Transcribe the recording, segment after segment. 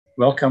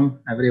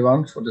Welcome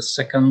everyone for the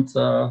second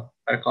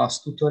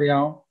perClass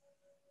tutorial.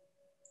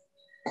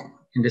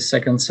 In this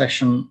second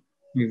session,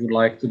 we would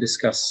like to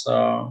discuss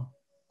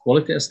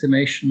quality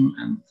estimation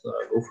and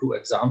go through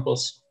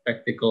examples of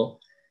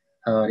practical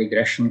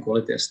regression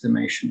quality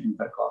estimation in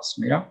perClass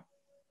Mira.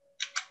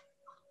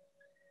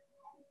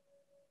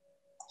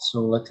 So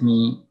let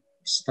me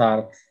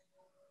start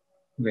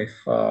with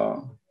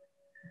a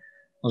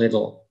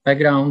little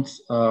background.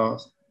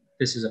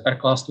 This is a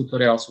perClass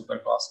tutorial. So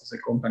perClass is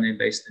a company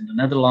based in the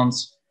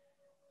Netherlands.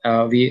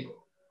 We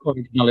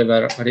originally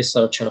were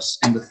researchers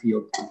in the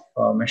field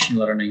of machine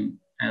learning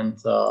and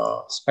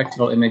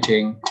spectral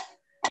imaging.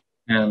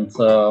 And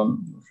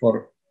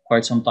for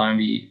quite some time,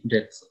 we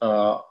did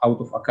out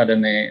of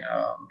academy,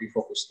 we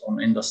focused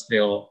on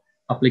industrial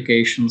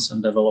applications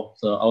and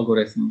developed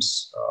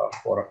algorithms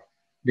for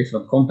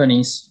different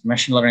companies,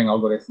 machine learning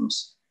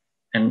algorithms.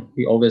 And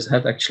we always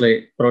had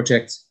actually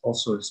projects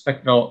also with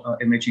spectral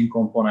imaging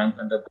component,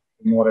 and that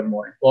became more and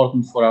more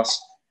important for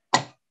us.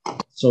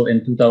 So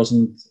in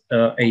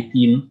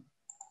 2018,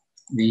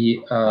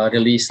 we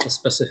released a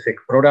specific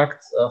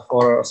product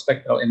for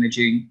spectral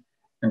imaging,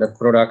 and that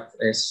product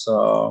is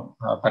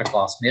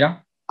perClass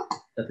Mira.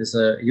 That is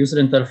a user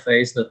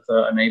interface that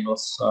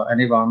enables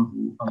anyone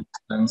who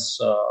understands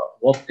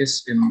what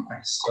is in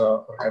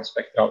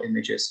spectral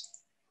images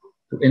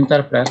to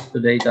interpret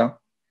the data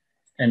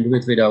and do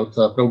it without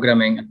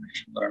programming and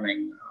machine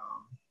learning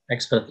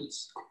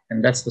expertise.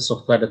 And that's the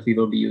software that we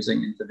will be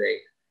using in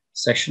today's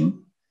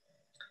session.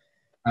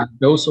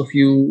 Those of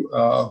you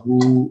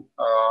who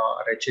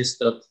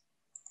registered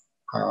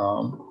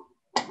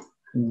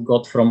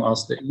got from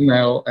us the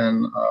email,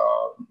 and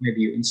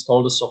maybe you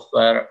install the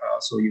software,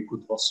 so you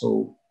could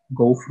also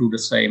go through the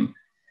same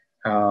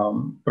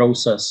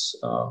process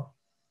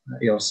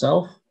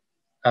yourself.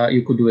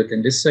 You could do it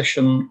in this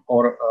session,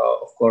 or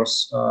of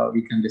course,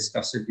 we can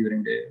discuss it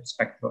during the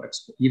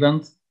SpectroExpo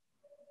event.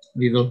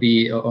 We will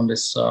be on the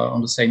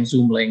same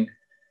Zoom link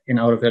in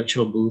our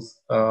virtual booth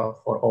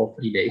for all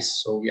 3 days.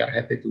 So we are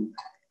happy to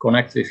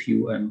connect with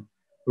you and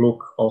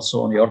look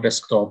also on your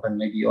desktop and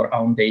maybe your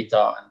own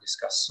data and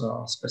discuss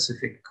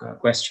specific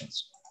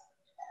questions.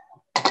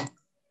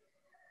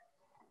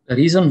 The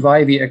reason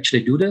why we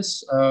actually do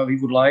this, we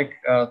would like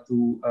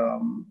to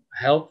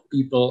help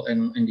people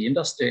in the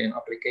industry, in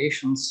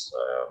applications,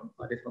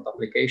 different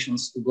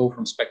applications, to go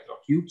from spectral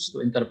cubes to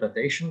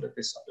interpretation that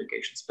is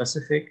application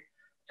specific.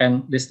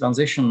 And this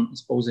transition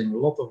is posing a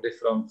lot of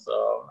different,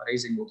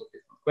 raising a lot of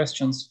different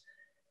questions.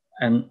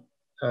 And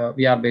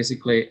we are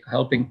basically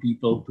helping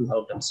people to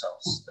help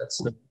themselves.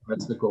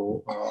 That's the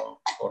goal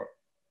for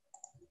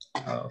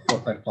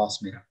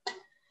perClass Mira.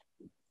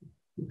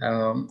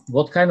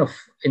 What kind of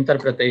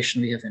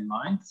interpretation we have in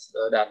mind?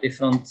 There are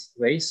different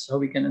ways how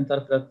we can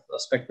interpret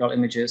spectral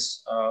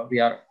images. We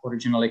are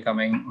originally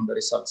coming on the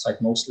research side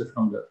mostly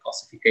from the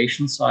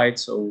classification side,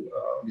 so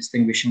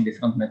distinguishing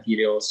different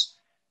materials,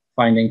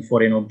 finding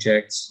foreign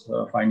objects,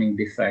 finding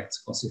defects,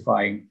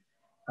 classifying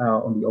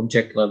on the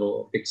object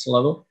level, pixel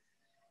level.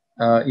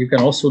 You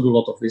can also do a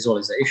lot of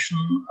visualization,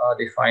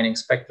 defining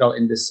spectral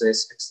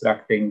indices,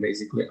 extracting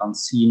basically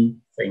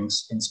unseen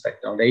things in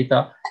spectral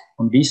data.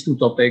 On these two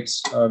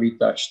topics we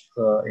touched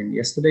in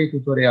yesterday's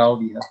tutorial.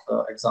 We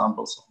have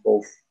examples of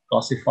both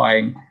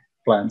classifying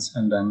plants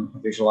and then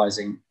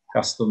visualizing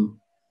custom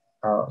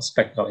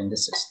spectral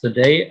indices.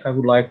 Today, I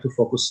would like to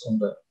focus on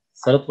the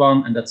third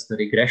one, and that's the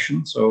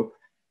regression. So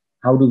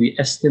how do we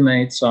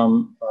estimate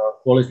some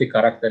quality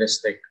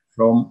characteristic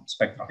from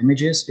spectral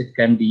images? It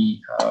can be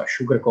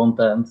sugar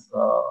content,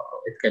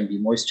 it can be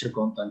moisture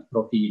content,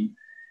 protein,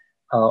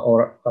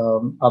 or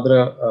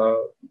other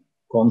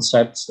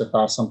concepts that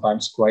are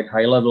sometimes quite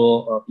high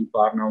level. People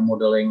are now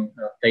modeling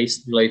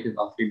taste-related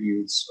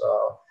attributes,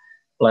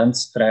 plant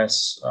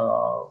stress,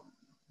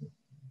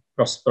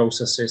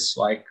 processes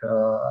like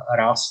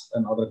rust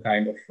and other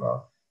kind of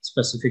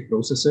specific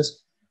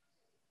processes.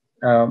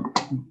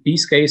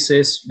 These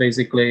cases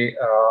basically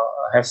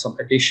have some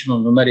additional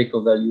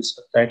numerical values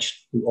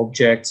attached to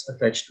objects,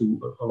 attached to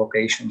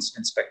locations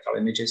in spectral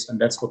images, and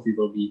that's what we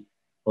will be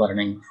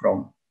learning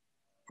from.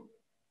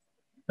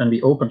 When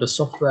we open the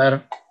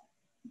software,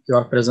 you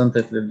are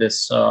presented with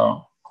this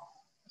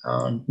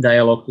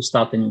dialog to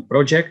start a new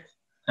project,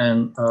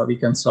 and we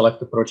can select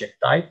the project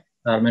type.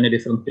 There are many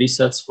different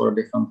presets for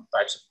different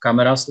types of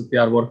cameras that we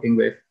are working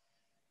with.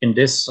 In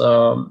this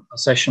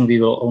session, we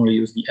will only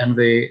use the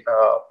NV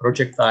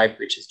project type,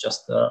 which is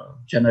just a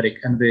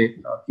generic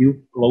NV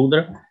cube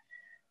loader.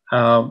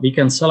 We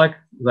can select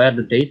where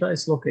the data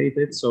is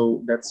located.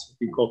 So that's what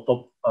we call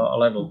top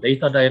level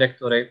data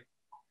directory.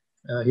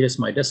 Here's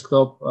my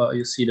desktop.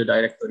 You see the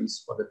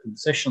directories for the 2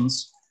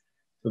 sessions.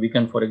 So we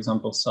can, for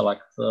example,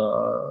 select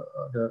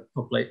the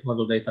top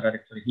level data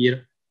directory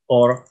here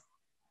or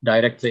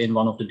directly in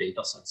one of the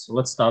data sets. So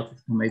let's start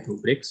with tomato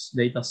brix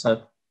data set.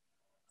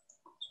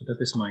 So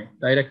that is my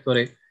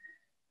directory.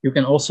 You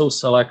can also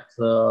select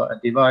a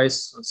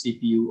device, a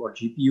CPU or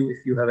GPU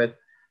if you have it.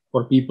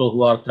 For people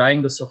who are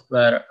trying the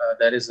software,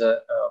 there is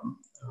a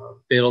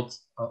build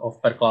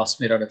of perClass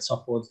Mira that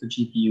supports the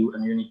GPU,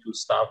 and you need to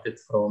start it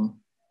from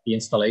the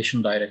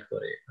installation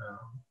directory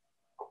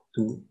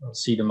to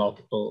see the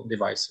multiple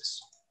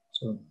devices.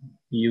 So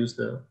we use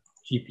the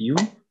GPU.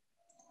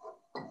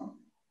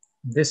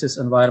 This is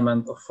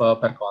environment of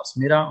perClass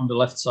Mira. On the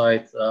left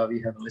side,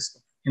 we have a list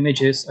of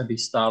images, and we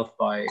start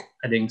by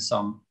adding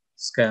some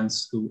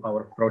scans to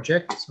our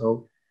project.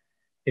 So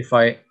if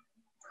I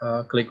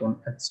click on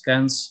Add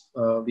Scans,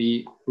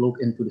 we look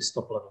into this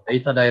top-level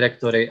data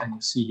directory, and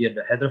you see here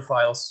the header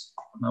files,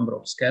 a number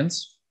of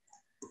scans.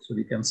 So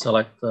we can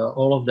select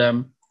all of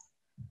them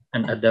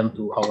and add them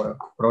to our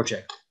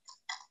project.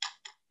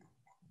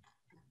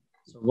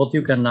 So what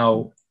you can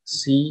now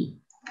see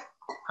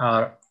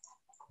are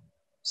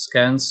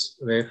scans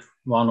with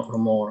one or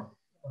more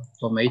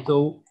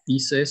tomato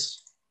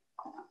pieces.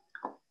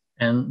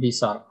 And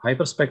these are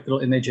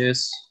hyperspectral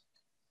images.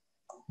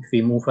 If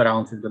we move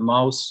around with the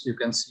mouse, you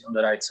can see on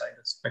the right side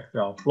a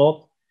spectral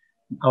plot.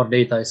 Our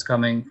data is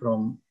coming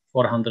from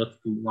 400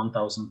 to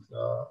 1000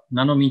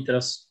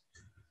 nanometers.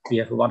 We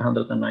have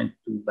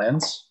 192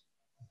 bands.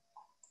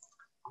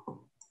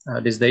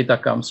 This data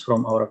comes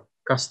from our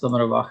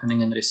customer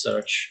Wageningen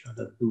Research.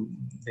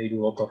 They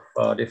do a lot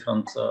of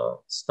different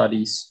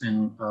studies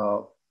in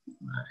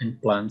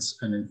plants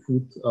and in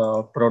food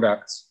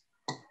products.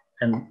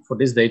 And for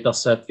this data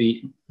set,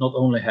 we not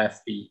only have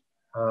the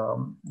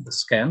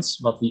scans,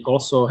 but we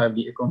also have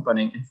the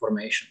accompanying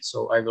information.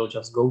 So I will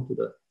just go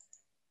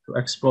to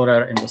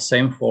Explorer in the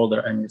same folder,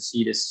 and you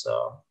see this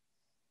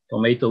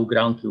tomato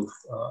ground truth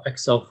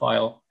Excel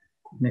file.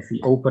 And if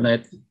we open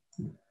it,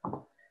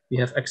 we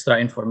have extra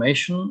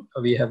information.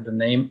 We have the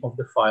name of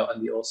the file,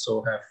 and we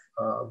also have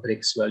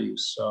brix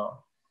values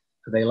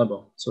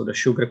available. So the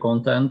sugar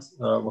content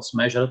was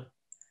measured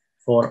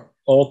for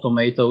all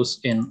tomatoes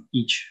in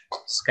each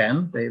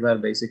scan. They were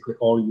basically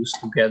all used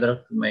together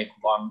to make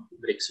one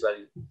brix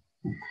value.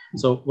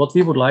 So what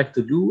we would like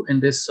to do in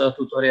this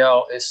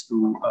tutorial is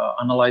to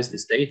analyze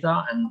this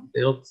data and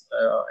build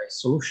a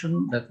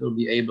solution that will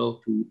be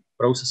able to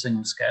process a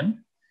new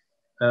scan.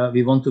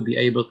 We want to be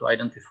able to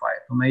identify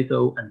a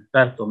tomato, and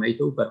per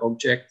tomato, per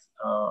object,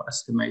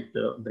 estimate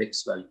the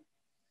brix value.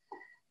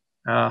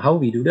 How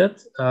we do that?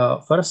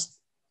 First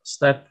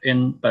step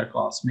in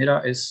perClass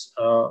Mira is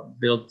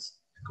build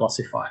a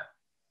classifier.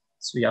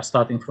 So we are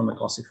starting from a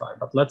classifier,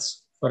 but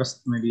let's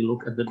first maybe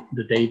look at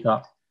the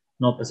data,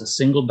 not as a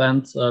single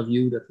band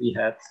view that we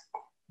had.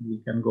 We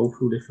can go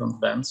through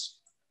different bands,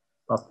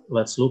 but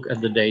let's look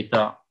at the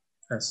data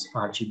as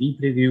RGB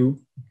preview.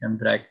 We can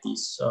drag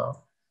these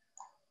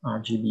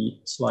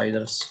RGB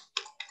sliders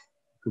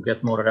to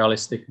get more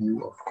realistic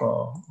view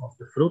of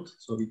the fruit.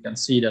 So we can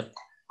see that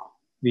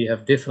we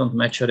have different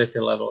maturity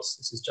levels.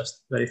 This is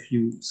just very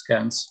few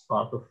scans,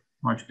 part of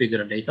much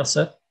bigger data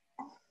set.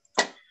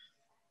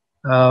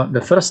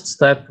 The first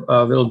step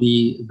will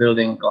be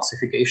building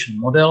classification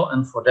model,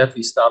 and for that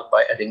we start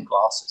by adding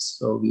classes.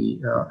 So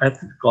we add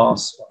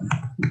class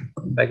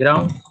of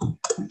background,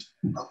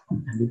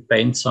 and we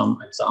paint some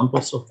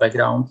examples of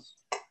background.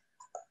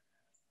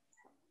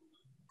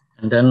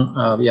 And then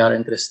we are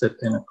interested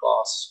in a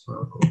class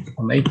called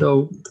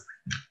tomato,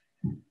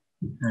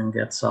 and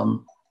get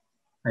some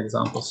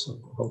examples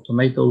of how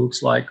tomato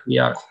looks like. We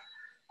are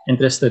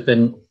interested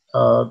in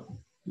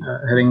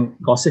having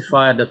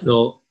classifier that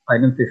will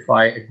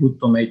identify a good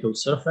tomato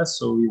surface.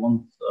 So we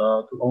want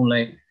to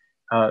only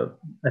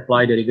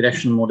apply the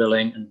regression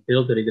modeling and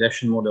build the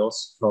regression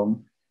models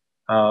from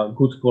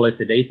good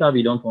quality data.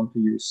 We don't want to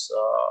use,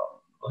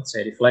 let's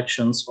say,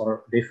 reflections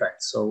or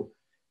defects. So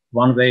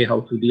one way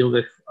how to deal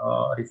with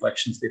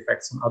reflections,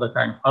 defects, and other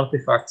kind of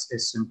artifacts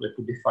is simply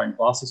to define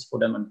classes for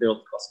them and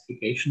build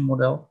classification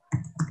model.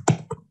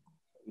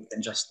 We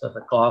can just have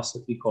a class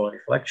that we call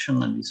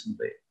reflection, and we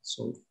simply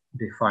so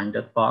define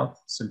that part,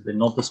 simply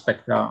not the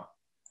spectra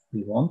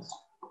we want.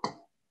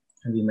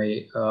 And we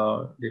may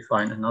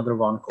define another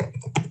one called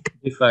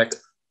defect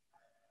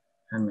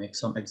and make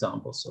some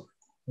examples of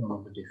one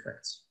of the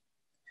defects.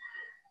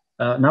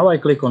 Now I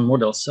click on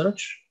model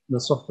search. The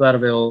software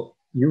will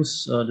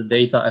use the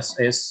data as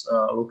is,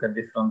 look at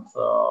different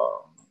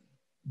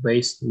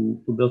ways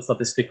to build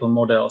statistical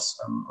models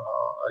and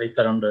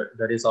return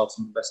the results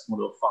in the best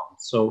model found.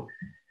 So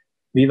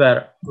we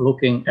were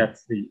looking at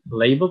the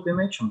labeled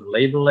image on the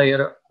label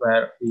layer,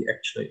 where we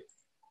actually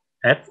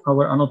add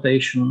our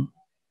annotation.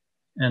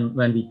 And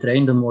when we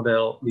train the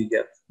model, we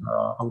get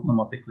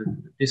automatically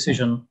the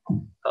decision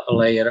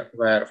layer,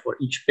 where for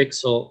each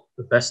pixel,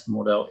 the best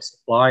model is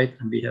applied,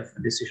 and we have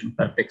a decision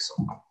per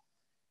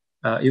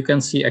pixel. You can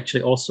see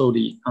actually also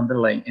the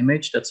underlying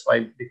image. That's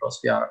why,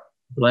 because we are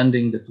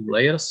blending the two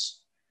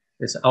layers,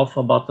 there's an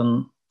alpha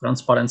button,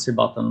 transparency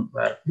button,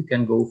 where you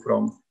can go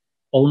from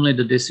only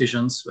the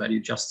decisions, where you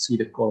just see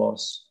the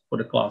colors for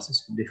the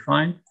classes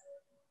defined,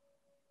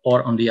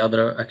 or on the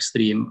other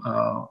extreme,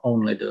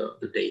 only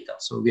the data.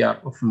 So we are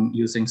often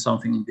using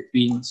something in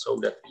between so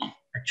that we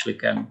actually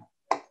can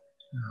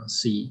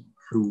see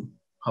through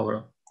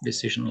our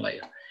decision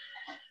layer.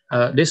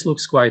 This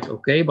looks quite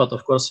okay, but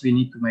of course we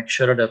need to make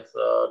sure that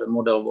the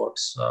model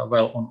works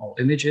well on all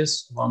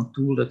images. One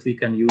tool that we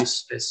can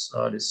use is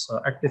this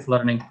active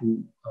learning tool,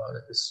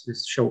 that is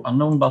this show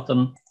unknown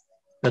button,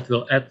 that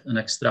will add an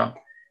extra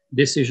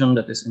decision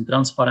that is in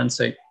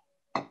transparency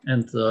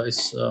and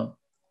is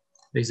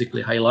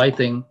basically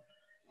highlighting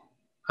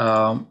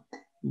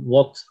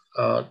what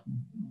are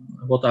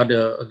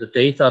the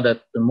data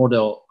that the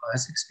model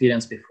has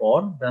experienced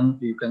before. Then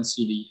you can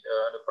see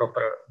the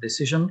proper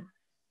decision.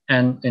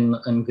 And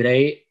in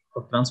gray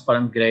or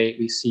transparent gray,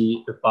 we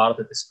see the part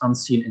that is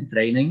unseen in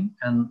training.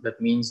 And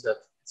that means that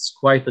it's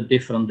quite a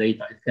different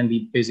data. It can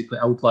be basically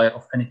outlier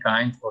of any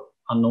kind or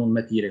unknown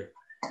material.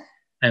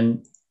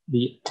 And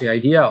the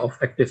idea of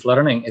active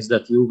learning is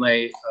that you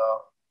may,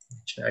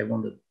 I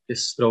wanted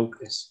this stroke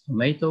is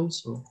tomato.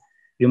 So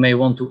you may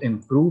want to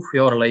improve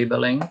your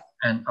labeling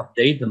and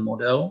update the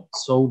model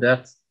so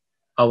that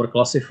our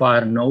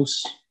classifier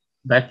knows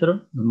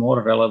better the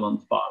more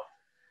relevant part.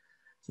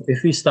 So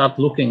if we start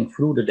looking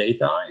through the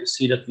data, you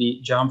see that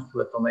we jump to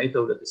a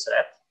tomato that is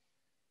red,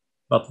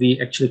 but we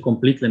actually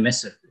completely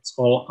miss it. It's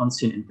all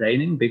unseen in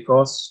training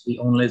because we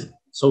only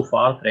so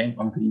far trained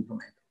on green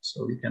tomatoes.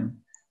 So we can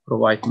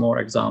provide more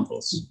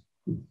examples.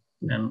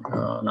 And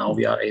now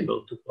we are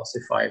able to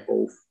classify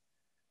both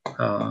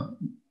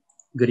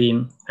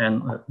green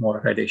and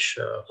more reddish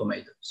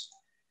tomatoes.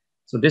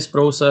 So this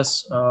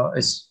process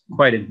is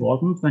quite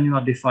important when you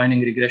are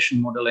defining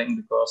regression modeling,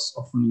 because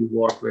often you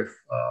work with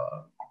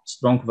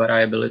strong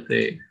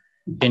variability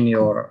in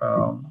your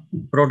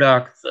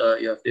product.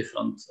 You have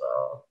different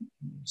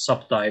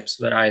subtypes,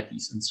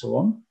 varieties, and so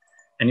on.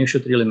 And you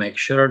should really make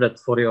sure that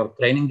for your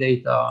training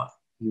data,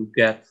 you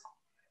get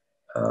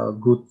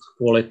good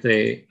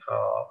quality,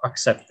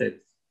 accepted,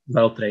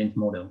 well-trained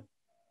model.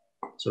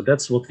 So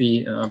that's what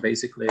we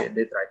basically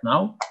did right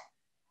now.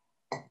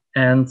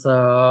 And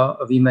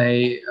we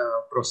may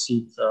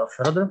proceed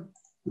further.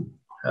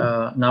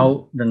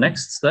 Now, the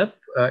next step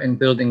in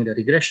building the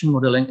regression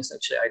modeling is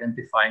actually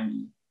identifying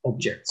the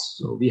objects.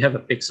 So we have a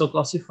pixel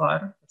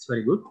classifier, that's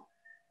very good,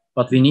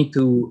 but we need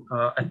to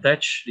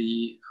attach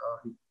the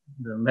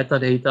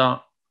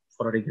metadata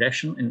for a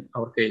regression, in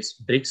our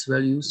case, brix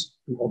values,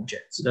 to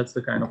objects. That's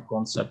the kind of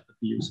concept that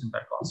we use in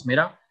perClass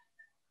Mira.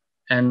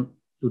 And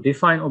to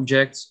define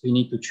objects, we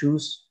need to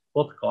choose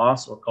what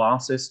class or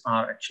classes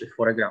are actually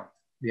foreground.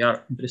 We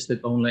are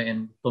interested only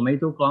in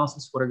tomato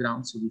classes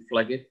foreground, so we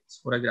flag it as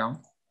foreground.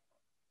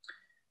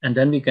 And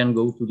then we can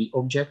go to the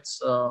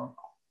objects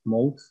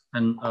mode,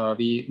 and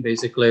we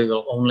basically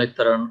will only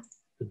turn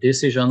the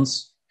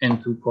decisions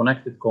into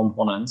connected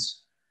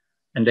components.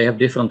 And they have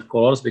different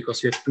colors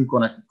because you have two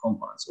connected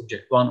components,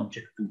 object 1,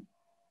 object 2.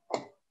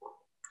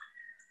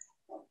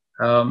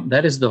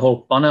 That is the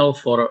whole panel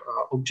for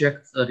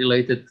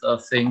object-related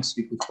things.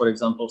 We could, for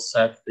example,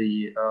 set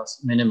the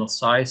minimal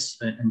size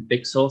in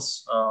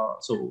pixels.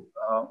 So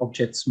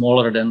objects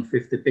smaller than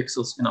 50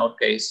 pixels, in our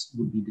case,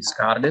 would be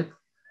discarded.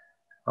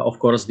 Of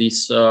course,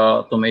 these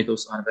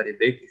tomatoes are very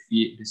big. If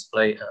we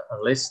display a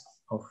list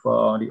of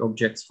the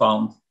objects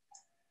found,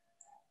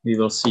 we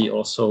will see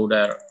also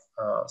their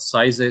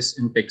sizes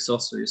in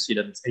pixels. So you see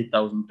that it's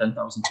 8,000,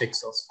 10,000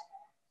 pixels.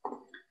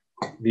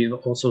 We will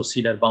also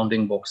see their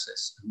bounding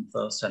boxes and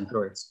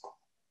centroids.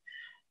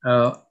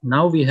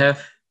 Now we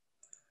have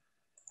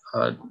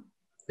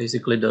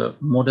basically the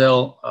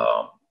model,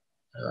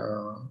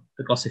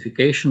 the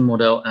classification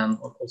model, and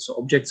also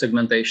object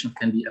segmentation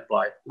can be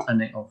applied to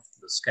any of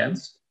the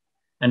scans.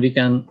 And we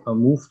can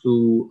move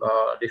to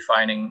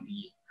defining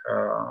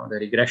the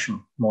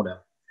regression model.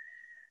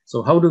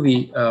 So how do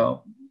we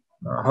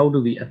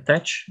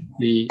attach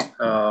the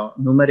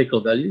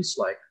numerical values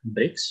like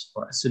brix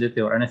or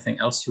acidity or anything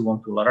else you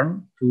want to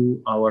learn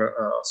to our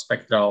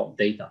spectral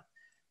data?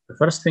 The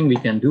first thing we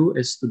can do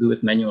is to do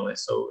it manually.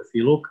 So if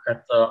you look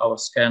at our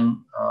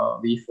scan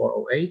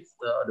V408,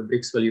 the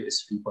brix value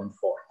is 3.4.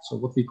 So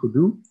what we could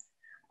do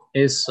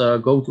is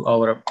go to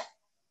our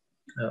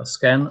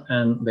scan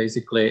and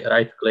basically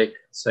right-click,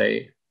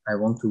 say, I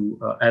want to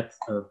add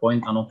a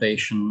point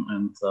annotation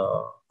and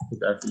put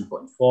there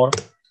 3.4.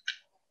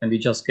 And we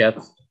just get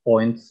a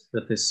point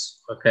that is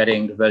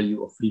carrying the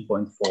value of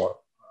 3.4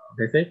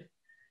 with it.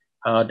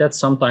 That's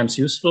sometimes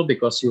useful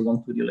because you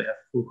want to really have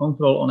full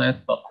control on it.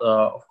 But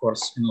of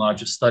course, in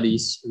larger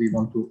studies, we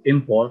want to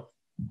import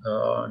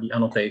the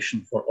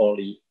annotation for all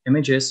the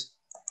images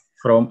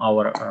from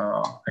our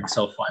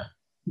Excel file.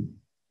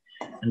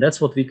 And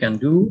that's what we can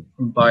do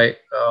by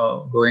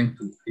going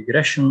to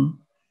regression,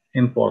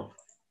 import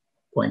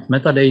point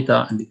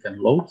metadata, and we can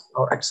load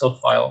our Excel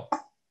file.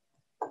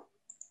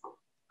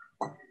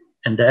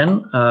 And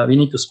then we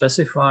need to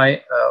specify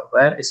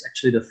where is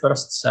actually the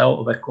first cell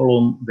of a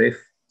column with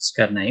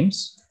scan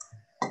names.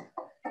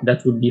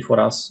 That would be for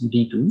us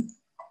D2.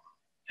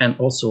 And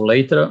also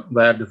later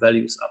where the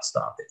values are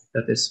started.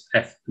 That is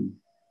F2.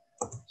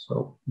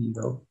 So we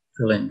will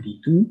fill in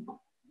D2.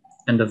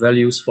 And the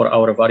values for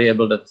our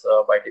variable that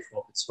by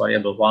default it's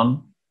variable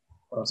 1.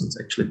 For us it's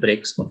actually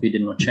brix, but we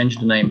did not change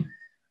the name.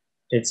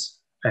 It's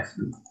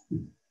F2.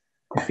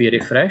 If we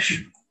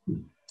refresh,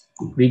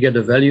 we get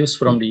the values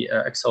from the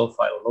Excel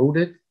file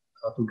loaded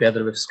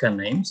together with scan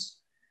names.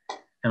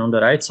 And on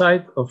the right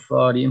side of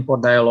the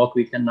import dialog,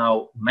 we can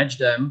now match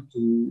them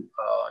to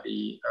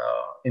the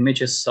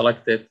images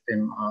selected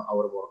in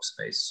our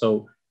workspace.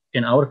 So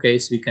in our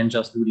case, we can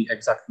just do the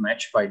exact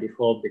match by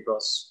default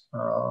because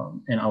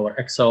in our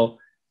Excel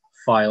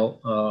file,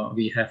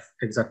 we have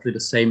exactly the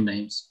same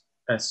names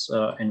as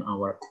in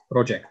our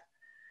project.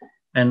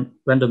 And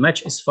when the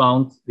match is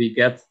found, we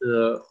get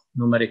the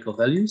numerical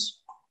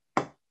values.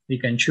 We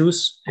can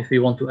choose if we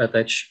want to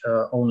attach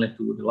only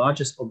to the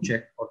largest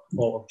object or to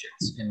all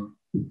objects in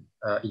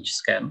each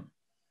scan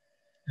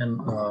and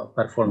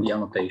perform the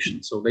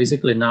annotation. So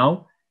basically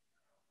now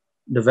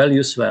the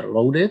values were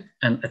loaded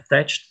and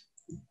attached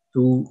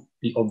to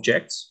the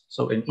objects.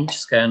 So in each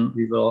scan,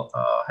 we will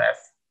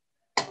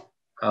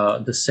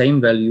have the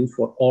same value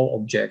for all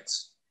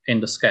objects in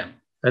the scan.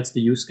 That's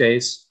the use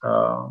case,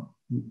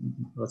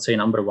 let's say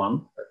number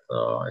one,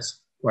 that is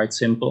quite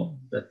simple,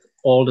 that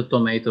all the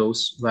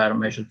tomatoes were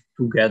measured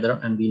together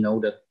and we know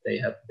that they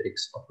have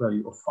brix of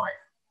value of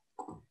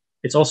 5.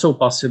 It's also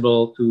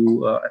possible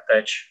to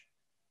attach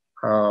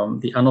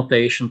the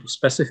annotation to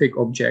specific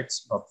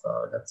objects, but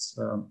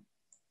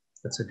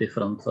that's a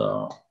different,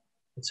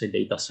 let's say,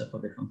 data set or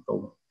different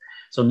problem.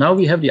 So now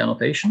we have the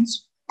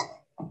annotations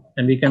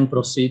and we can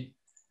proceed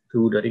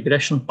to the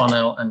regression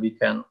panel and we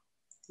can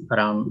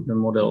run the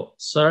model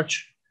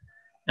search.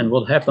 And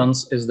what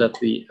happens is that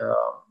we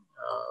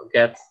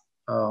get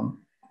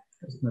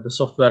the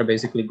software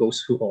basically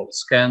goes through all the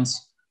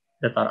scans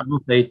that are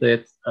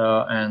annotated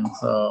and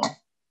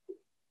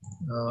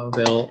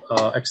will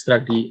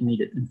extract the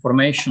needed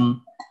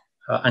information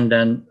and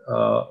then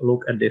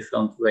look at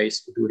different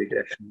ways to do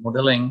regression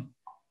modeling.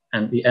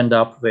 And we end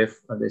up with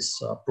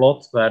this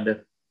plot where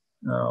the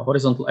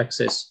horizontal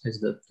axis is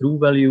the true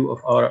value of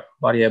our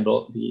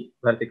variable, the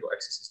vertical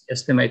axis is the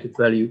estimated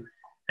value,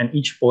 and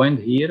each point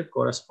here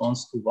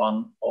corresponds to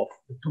one of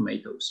the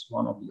tomatoes,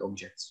 one of the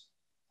objects.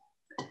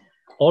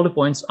 All the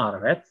points are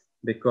red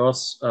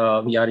because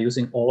we are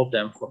using all of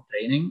them for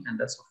training, and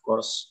that's of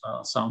course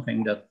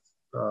something that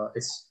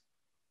is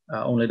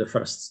only the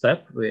first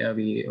step.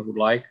 We would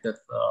like that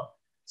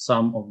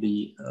some of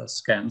the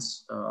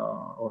scans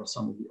or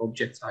some of the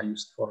objects are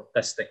used for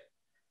testing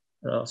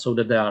so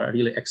that they are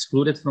really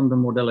excluded from the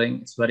modeling.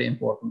 It's very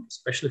important,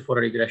 especially for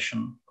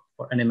regression,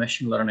 for any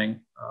machine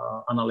learning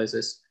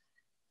analysis,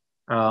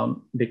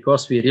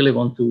 because we really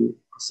want to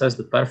assess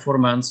the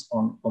performance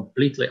on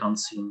completely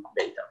unseen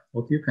data.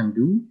 What you can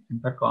do in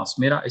perClass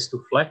Mira is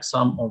to flag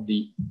some of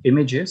the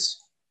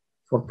images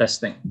for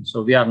testing.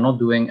 So we are not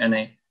doing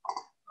any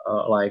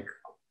like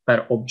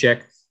per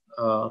object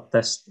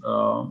test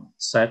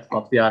set,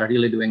 but we are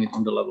really doing it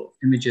on the level of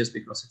images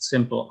because it's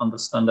simple,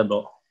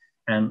 understandable.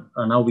 And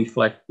now we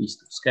flag these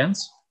two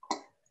scans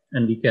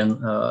and we can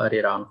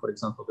rerun, for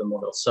example, the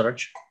model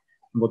search.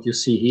 And what you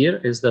see here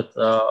is that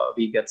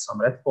we get some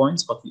red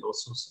points, but we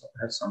also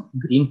have some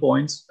green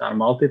points. There are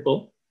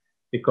multiple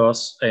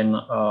because in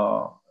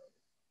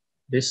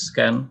this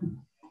scan,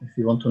 if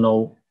you want to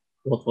know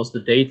what was the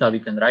data, we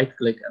can right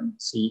click and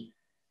see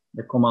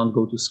the command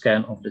go to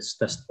scan of this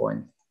test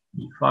point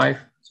E5.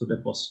 So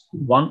that was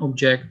one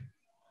object.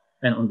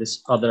 And on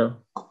this other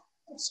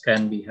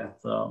scan, we have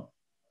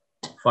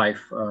 5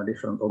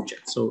 different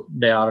objects. So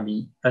they are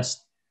the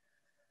test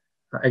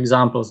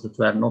examples that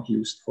were not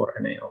used for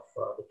any of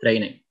the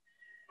training.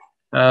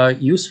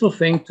 Useful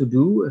thing to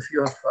do if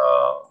you have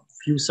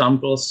few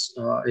samples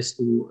is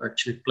to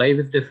actually play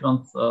with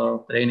different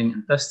training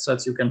and test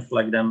sets. You can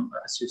flag them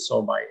as you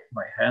saw by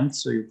hand.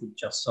 So you could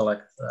just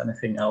select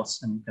anything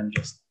else and you can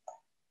just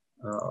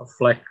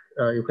flag,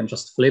 you can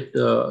just flip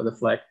the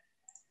flag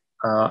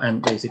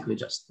and basically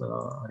just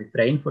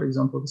retrain, for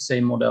example, the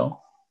same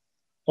model.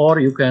 Or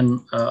you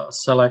can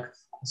select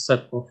a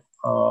set of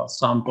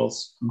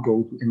samples and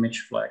go to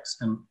image flags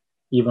and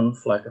even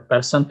flag a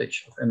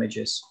percentage of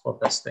images for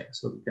testing.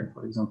 So we can,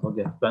 for example,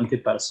 get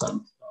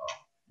 20%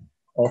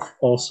 of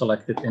all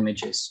selected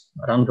images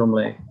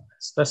randomly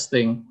as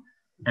testing,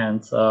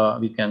 and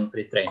we can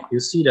retrain. You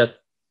see that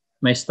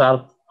may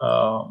start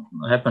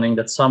happening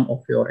that some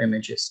of your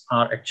images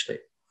are actually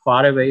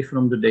far away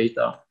from the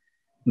data.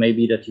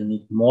 Maybe that you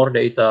need more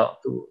data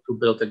to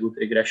build a good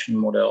regression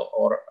model,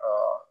 or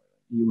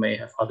you may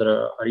have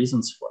other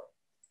reasons for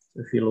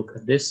it. If you look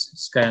at this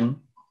scan,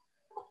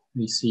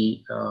 we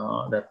see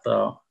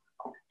that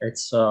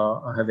it's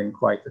having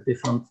quite a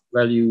different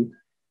value.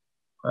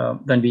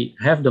 When we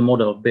have the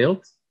model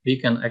built, we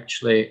can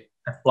actually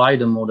apply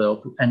the model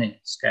to any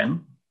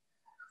scan.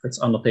 If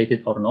it's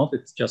annotated or not,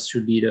 it just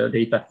should be the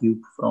data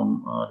cube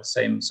from the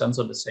same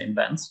sensor, the same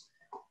bands.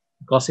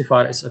 The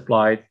classifier is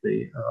applied,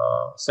 the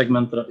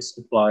segmenter is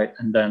applied,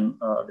 and then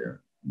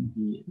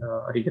the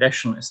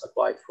regression is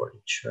applied for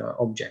each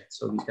object.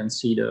 So we can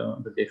see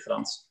the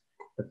difference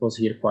that was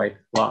here quite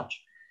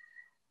large.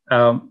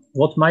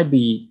 What might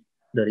be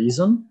the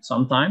reason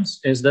sometimes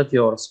is that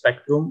your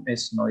spectrum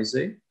is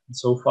noisy.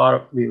 So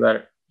far, we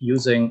were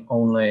using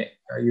only,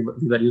 you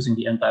were using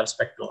the entire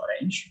spectral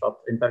range, but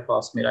in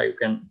perClass Mira, you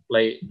can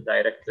play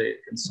directly, you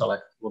can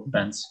select what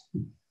bands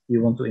you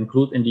want to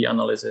include in the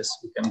analysis.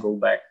 You can go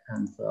back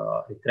and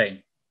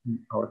retrain. In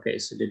our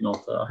case, it did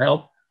not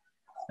help.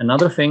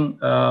 Another thing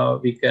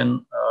we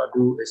can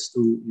do is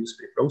to use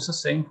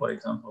pre-processing. For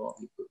example,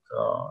 we could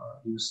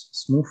use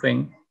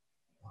smoothing,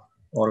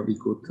 or we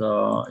could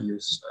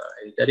use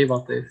a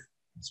derivative,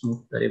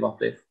 smooth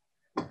derivative.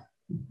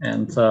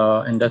 And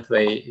in that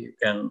way, you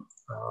can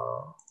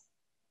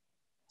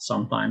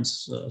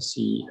sometimes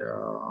see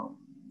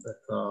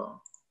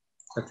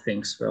that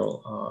things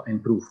will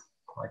improve.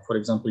 Like, for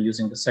example,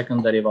 using the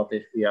second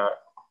derivative, we are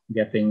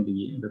getting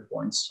the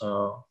points,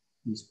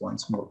 these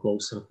points more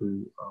closer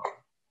to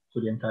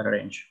the entire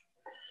range.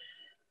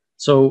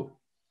 So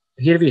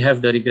here we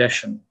have the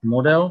regression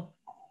model.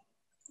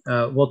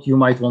 What you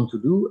might want to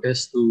do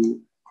is to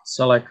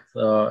select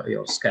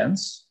your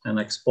scans and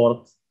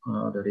export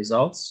the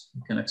results.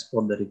 You can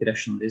export the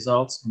regression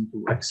results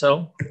into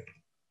Excel.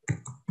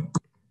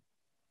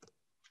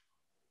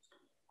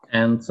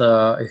 And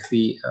if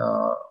we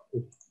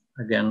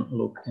again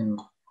look in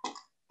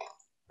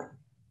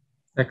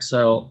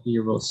Excel,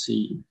 you will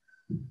see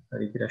the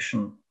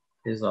regression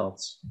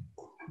results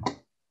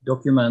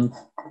document,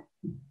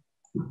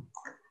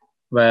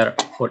 where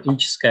for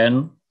each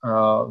scan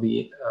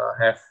we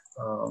have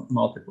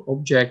multiple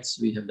objects.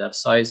 We have their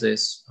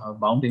sizes,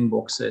 bounding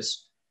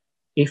boxes.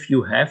 If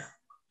you have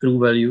true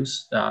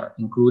values, they are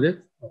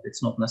included, but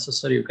it's not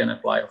necessary. You can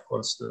apply, of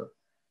course, the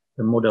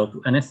model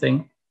to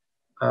anything.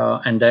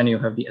 And then you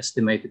have the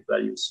estimated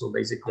values. So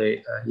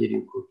basically, here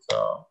you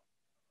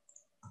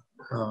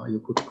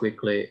could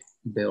quickly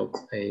build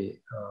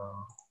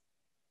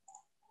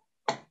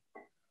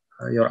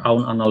your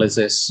own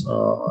analysis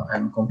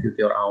and compute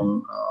your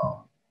own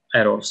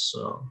errors,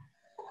 or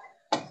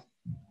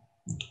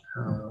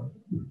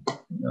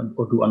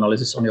do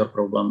analysis on your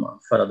problem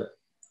further.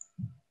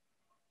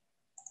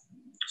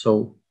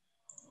 So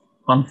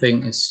one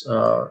thing is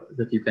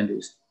that you can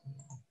do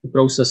the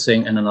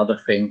processing, and another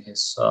thing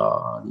is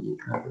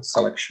the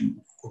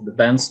selection of the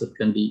bands. That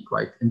can be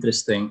quite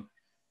interesting.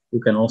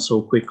 You can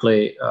also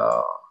quickly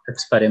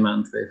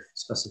experiment with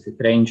specific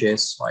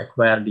ranges, like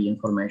where the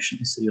information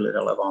is really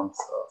relevant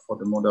for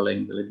the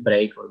modeling. Will it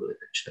break, or will it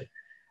actually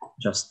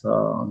just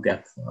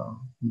get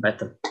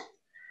better?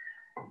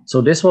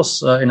 So this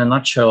was, in a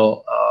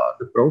nutshell,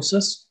 the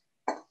process.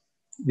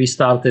 We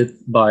started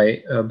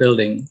by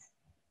building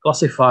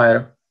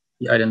classifier.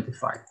 We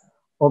identified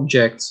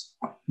objects.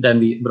 Then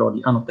we brought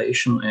the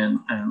annotation in,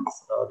 and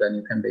then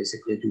you can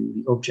basically do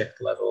the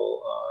object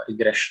level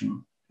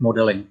regression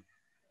modeling.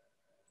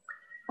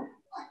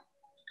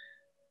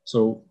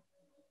 So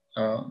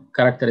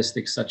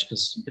characteristics such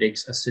as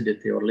brix,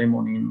 acidity, or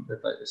limonene,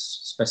 that is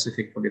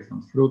specific for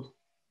different fruit.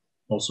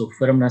 Also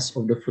firmness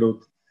of the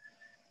fruit,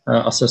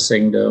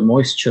 assessing the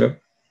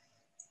moisture,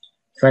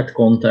 fat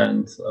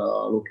content,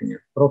 looking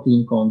at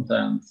protein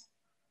content,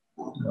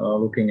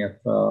 looking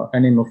at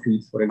animal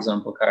feed, for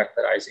example,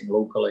 characterizing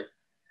locally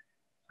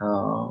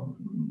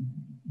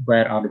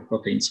where are the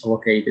proteins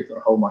allocated,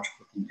 or how much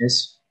protein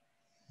is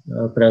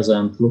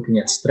present, looking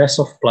at stress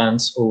of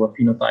plants over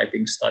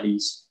phenotyping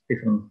studies,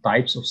 different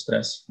types of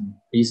stress and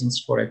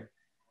reasons for it,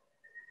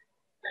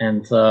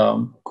 and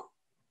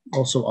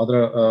also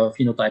other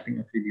phenotyping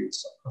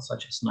attributes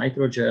such as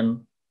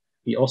nitrogen.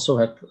 We also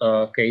had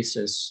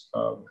cases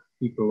of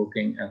people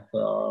looking at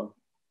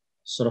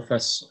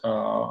surface,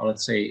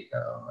 let's say,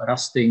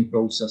 rusting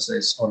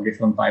processes or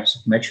different types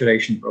of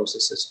maturation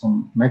processes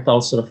on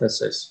metal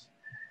surfaces,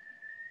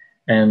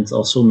 and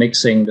also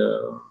mixing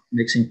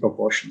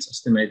proportions,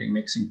 estimating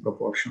mixing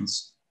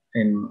proportions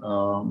in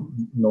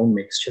known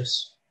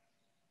mixtures.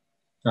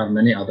 There are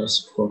many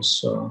others, of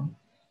course.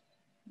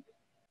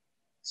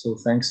 So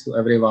thanks to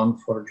everyone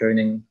for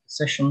joining the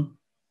session,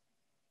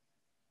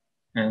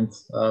 and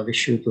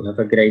wish you to have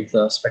a great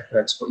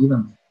SpectroExpo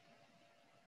event.